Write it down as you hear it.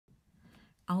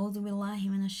أعوذ بالله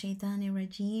من الشيطان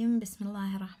الرجيم بسم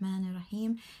الله الرحمن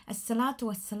الرحيم الصلاة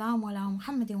والسلام على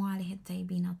محمد وآله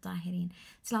الطيبين الطاهرين.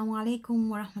 Assalamu alaikum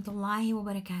wa rahmatullahi wa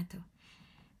barakatuh.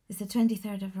 It's the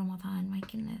 23rd of Ramadan. My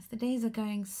goodness, the days are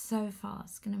going so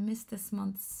fast. Gonna miss this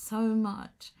month so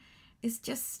much. It's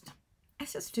just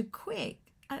too quick.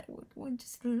 We're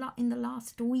just in the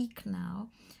last week now,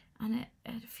 and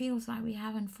it feels like we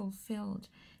haven't fulfilled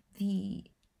the,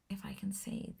 if I can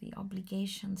say, the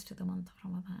obligations to the month of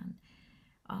Ramadan.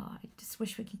 I just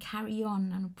wish we can carry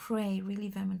on and pray really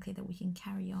vehemently that we can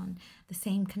carry on the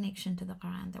same connection to the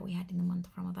Qur'an that we had in the month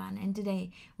of Ramadan. And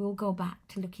today we'll go back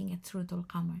to looking at Sura Al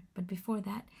Qamar. But before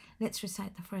that, let's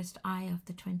recite the first ayah of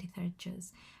the 23rd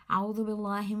juz. أعوذ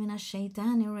بالله من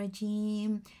الشيطان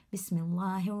الرجيم بسم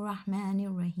الله الرحمن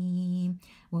الرحيم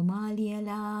وما لي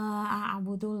لا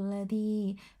أعبد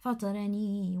الذي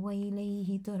فطرني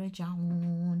وإليه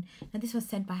ترجعون. Now this was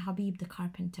said by Habib the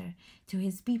carpenter to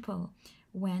his people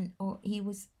when he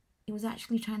was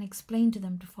actually trying to explain to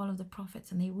them to follow the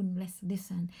prophets, and they wouldn't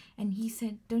listen. And he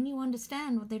said, don't you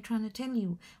understand what they're trying to tell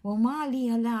you? وَمَا لِيَ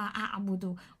لَا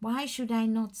أَعْبُدُ, why should I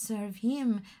not serve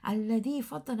him? الَّذِي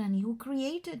فَطَرَنِي, who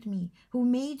created me, who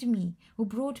made me, who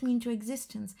brought me into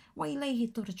existence.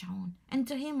 وَإِلَيْهِ تُرْجَعُونَ, and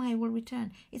to him I will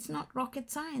return. It's not rocket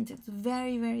science. It's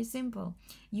very, very simple.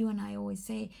 You and I always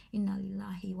say, Inna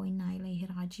lillahi wa inna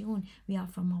ilayhi raji'un. We are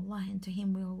from Allah and to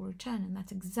him we will return. And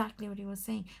that's exactly what he was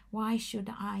saying. Why should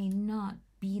I not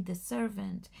be the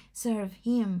servant, serve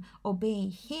him, obey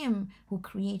him who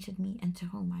created me and to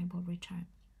whom I will return?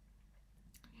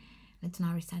 Let's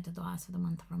now recite the du'as for the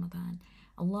month of Ramadan.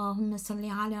 Allahumma salli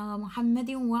ala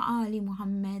Muhammadin wa ali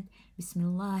Muhammad.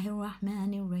 Bismillahir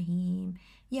Rahmanir Rahim.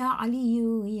 Ya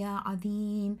Aliyu ya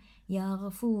Azim. Ya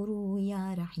Ghafuru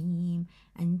ya Rahim.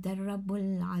 Anta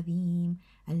Rabbul Azim.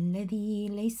 Alladhi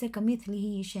laysa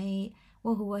kamithlihi shay.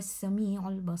 وهو السميع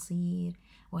البصير.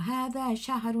 وهذا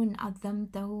شهر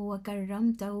عظمته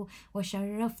وكرمته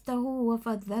وشرفته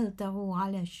وفضلته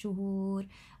على الشهور،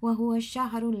 وهو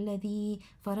الشهر الذي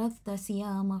فرضت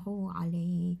صيامه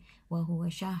عليه، وهو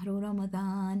شهر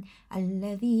رمضان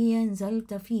الذي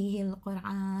أنزلت فيه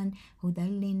القرآن هدى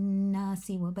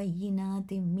للناس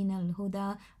وبينات من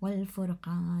الهدى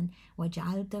والفرقان،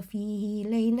 وجعلت فيه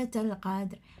ليلة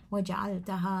القدر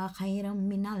وجعلتها خيرا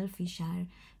من 1000 شهر.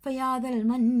 فيا ذا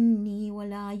المن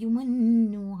ولا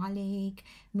يمن عليك،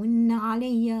 من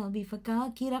علي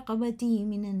بفكاك رقبتي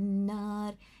من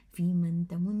النار، في من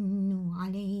تمن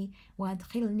علي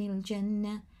وادخلني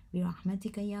الجنة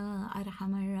برحمتك يا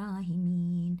أرحم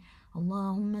الراحمين.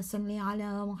 اللهم صل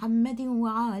على محمد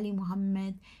وآل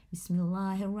محمد. بسم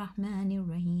الله الرحمن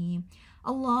الرحيم.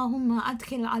 اللهم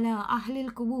أدخل على أهل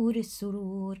القبور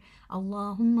السرور،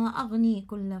 اللهم أغني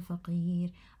كل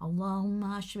فقير، اللهم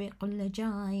أشفي كل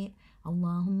جائع،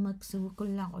 اللهم اكسو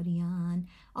كل عريان،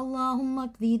 اللهم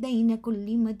اقضي دين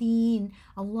كل مدين،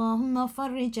 اللهم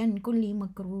فرج عن كل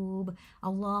مكروب،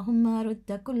 اللهم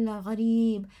رد كل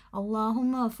غريب،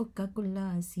 اللهم فك كل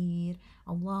أسير،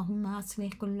 اللهم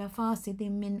أصلح كل فاسد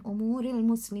من أمور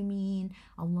المسلمين،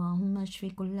 اللهم اشف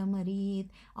كل مريض،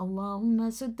 اللهم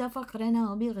سد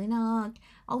فقرنا بغناك،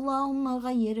 اللهم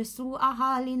غير سوء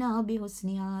حالنا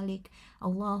بحسن حالك،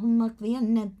 اللهم اقضي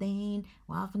عنا الدين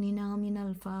وأغننا من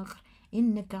الفقر،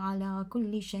 إنك على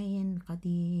كل شيء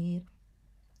قدير.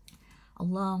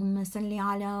 اللهم صل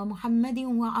على محمد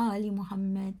وآل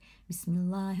محمد. بسم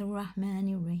الله الرحمن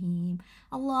الرحيم.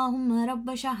 اللهم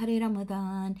رب شهر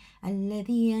رمضان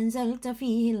الذي أنزلت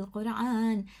فيه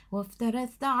القرآن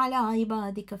وافترضت على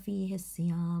عبادك فيه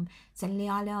الصيام، صل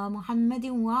على محمد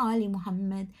وآل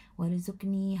محمد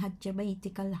وارزقني حج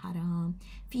بيتك الحرام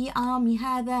في عام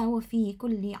هذا وفي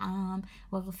كل عام،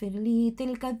 واغفر لي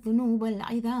تلك الذنوب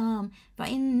العظام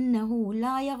فإنه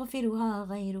لا يغفرها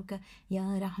غيرك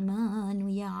يا رحمن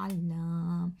يا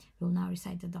علام. We will now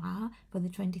recite the dua for the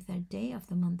 23rd day of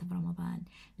the month of Ramadan.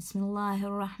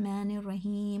 Bismillahir Rahmanir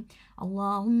Rahim.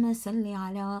 Allahumma salli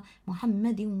ala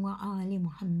Muhammadin wa ali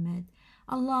Muhammad.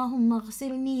 اللهم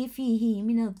اغسلني فيه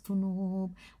من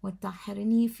الذنوب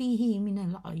وطهرني فيه من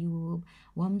العيوب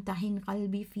وامتحن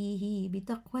قلبي فيه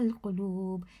بتقوى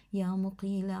القلوب يا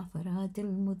مقيل عثرات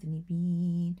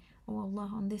المذنبين. O Allah,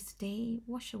 on this day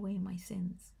wash away my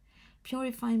sins,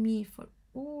 purify me for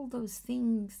all those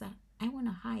things that I want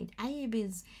to hide. Ayib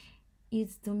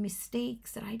is the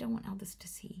mistakes that I don't want others to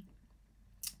see.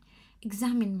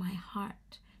 Examine my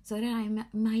heart so that I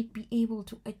might be able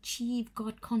to achieve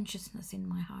God consciousness in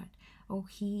my heart. Oh,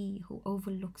 he who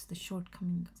overlooks the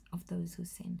shortcomings of those who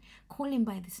sin. Call him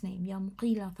by this name, Ya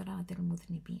Muqila Tharat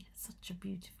al-Mudhnibin. Such a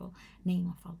beautiful name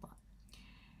of Allah.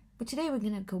 But today we're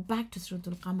going to go back to Sura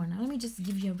Al Qamar. Now let me just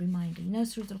give you a reminder. You know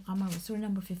Sura Al Qamar was Surah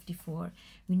number 54.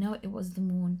 We know it was the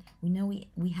moon. We know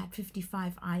we had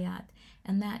 55 ayat,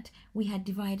 and that we had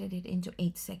divided it into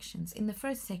 8 sections. In the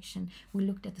first section, we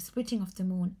looked at the splitting of the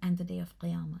moon and the day of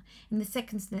Qiyamah. In the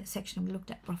second section, we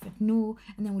looked at Prophet Nuh,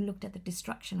 and then we looked at the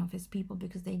destruction of his people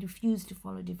because they refused to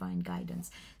follow divine guidance.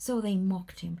 So they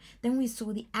mocked him. Then we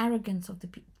saw the arrogance of the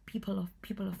people of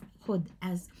Hud,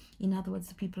 as in other words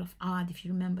the people of Ad, if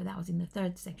you remember. That was in the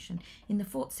third section. In the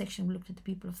fourth section we looked at the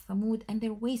people of Thamud and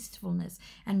their wastefulness,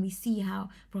 and we see how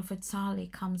Prophet Saleh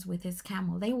comes with his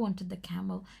camel. They wanted the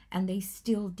camel and they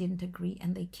still didn't agree,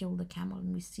 and they killed the camel,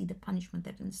 and we see the punishment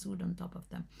that ensued on top of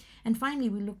them. And finally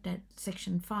we looked at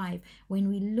section 5 when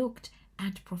we looked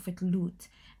at Prophet Lut,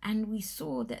 and we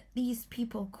saw that these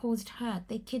people caused hurt.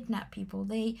 They kidnapped people,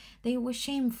 they were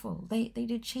shameful, they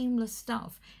did shameless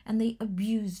stuff, and they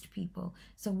abused people.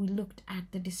 So we looked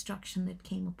at the destruction that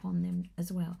came upon them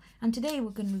as well. And today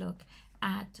we're going to look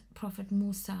at Prophet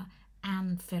Musa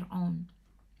and Fir'aun.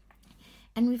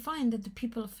 And we find that the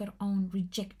people of Fir'aun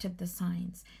rejected the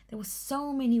signs. There were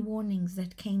so many warnings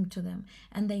that came to them,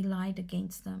 and they lied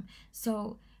against them.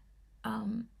 So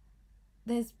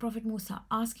there's Prophet Musa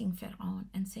asking Fir'aun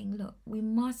and saying, look,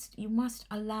 you must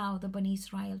allow the Bani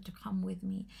Israel to come with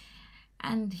me.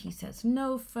 And he says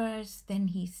no first. Then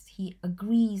he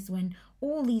agrees when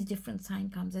all these different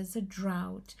signs comes. There's a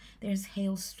drought, there's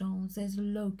hailstones, there's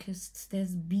locusts,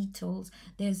 there's beetles,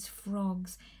 there's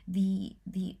frogs, the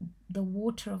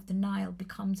water of the Nile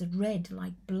becomes red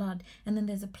like blood, and then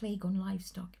there's a plague on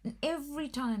livestock. And every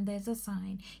time there's a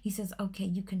sign, he says, okay,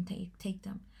 you can take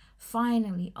them.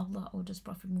 Finally, Allah orders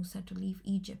Prophet Musa to leave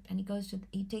Egypt, and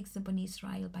he takes the Bani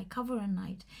Israel by cover and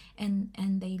night, and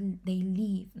they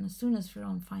leave. And as soon as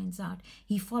Pharaoh finds out,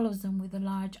 he follows them with a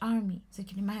large army. So you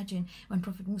can imagine when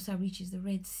Prophet Musa reaches the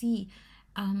Red Sea,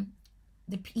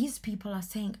 his people are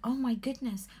saying, oh my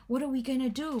goodness, what are we going to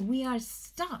do? We are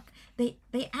stuck. They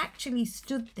actually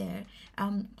stood there.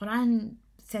 Quran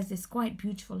says it's quite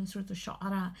beautiful in Surah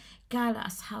Al-Shu'ara. Qala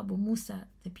ashabu Musa,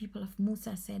 the people of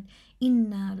Musa said,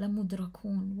 Inna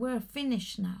lamudrakun, we're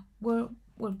finished now, we're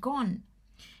gone.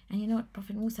 And you know what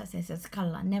Prophet Musa says? It's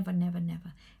Kalla, never, never,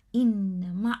 never.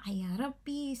 Inna ma'ya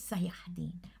rabbi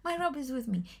sayahdin, my Rabb is with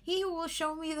me, he will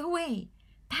show me the way.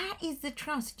 That is the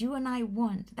trust you and I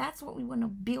want. That's what we want to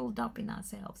build up in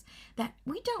ourselves, that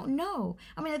we don't know.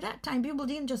 I mean, at that time people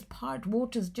didn't just part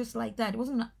waters just like that. It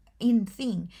wasn't in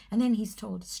thing. And then he's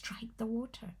told, strike the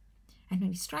water. And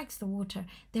when he strikes the water,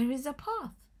 there is a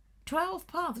path, 12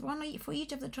 paths, one for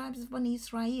each of the tribes of Bani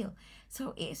Israel.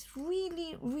 So it's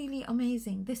really, really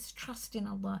amazing, this trust in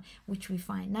Allah which we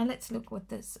find. Now let's look what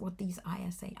these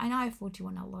ayahs say. In ayah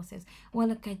 41, Allah says,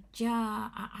 وَلَقَدْ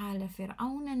جَاءَ عَلَى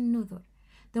فِرْعَوْنَ النُّذُرُ,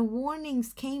 the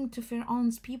warnings came to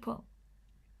Fir'aun's people.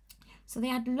 So they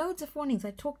had loads of warnings.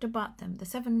 I talked about them, the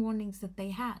 7 warnings that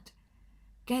they had.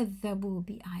 كَذَّبُوا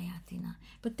بِآيَاتِنَا,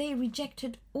 but they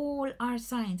rejected all our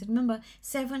signs. Remember,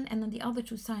 7, and then the other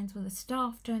 2 signs were the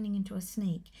staff turning into a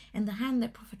snake, and the hand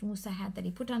that Prophet Musa had that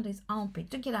he put under his armpit,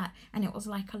 took it out, and it was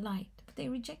like a light. But they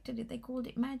rejected it. They called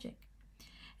it magic.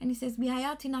 And he says,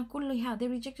 بِآيَاتِنَا كُلِّهَا, they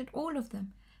rejected all of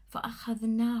them.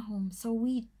 فَأَخَذْنَاهُمْ, so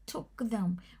we took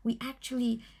them. We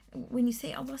actually, when you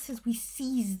say Allah says we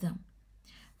seize them.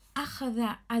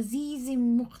 أخذ عزيز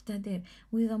مقتدر,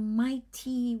 with a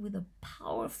mighty, with a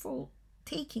powerful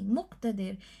taking.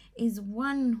 Muqtadir is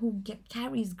one who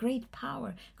carries great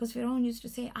power, because Pharaoh used to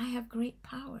say, I have great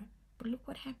power. But look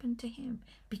what happened to him,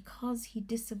 because he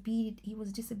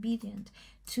was disobedient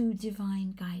to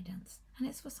divine guidance. And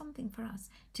it's for something for us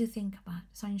to think about.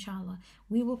 So inshallah,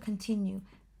 we will continue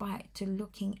to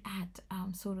looking at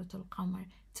Surah Al Qamar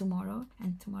tomorrow,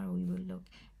 and tomorrow we will look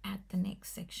at the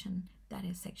next section, that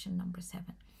is section number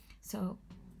 7. So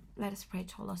let us pray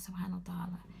to Allah subhanahu wa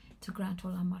ta'ala to grant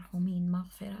all our marhumin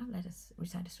maghfirah. Let us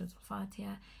recite Surah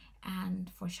Al-Fatiha, and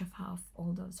for shafa of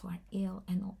all those who are ill,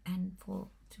 and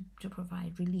to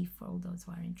provide relief for all those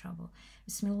who are in trouble.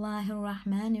 Bismillahir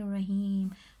Rahmanir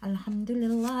Rahim.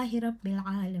 Alhamdulillahi Rabbil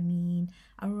Alameen.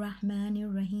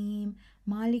 Ar-Rahmanir Rahim.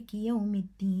 Maliki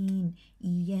Yawmiddin.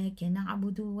 Iyyaka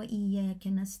na'budu wa iyyaka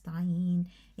nasta'in.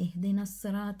 Ihdina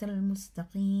as-sirata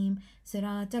al-mustaqim.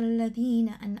 Sirata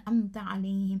alladhina an'amta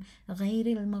alayhim.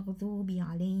 Ghayril maghdubi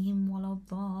alayhim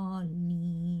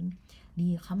waladdallin.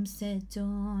 لي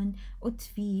 5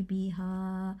 أطفي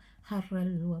بها حر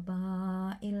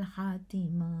الوباء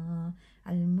الحاتمة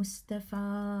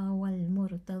المصطفى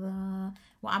والمرتضى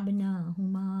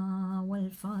وابناهما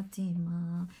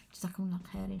والفاطمة. جزاكم الله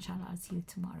خير. إن شاء الله I'll see you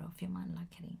tomorrow. في أمان الله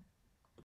الكريم.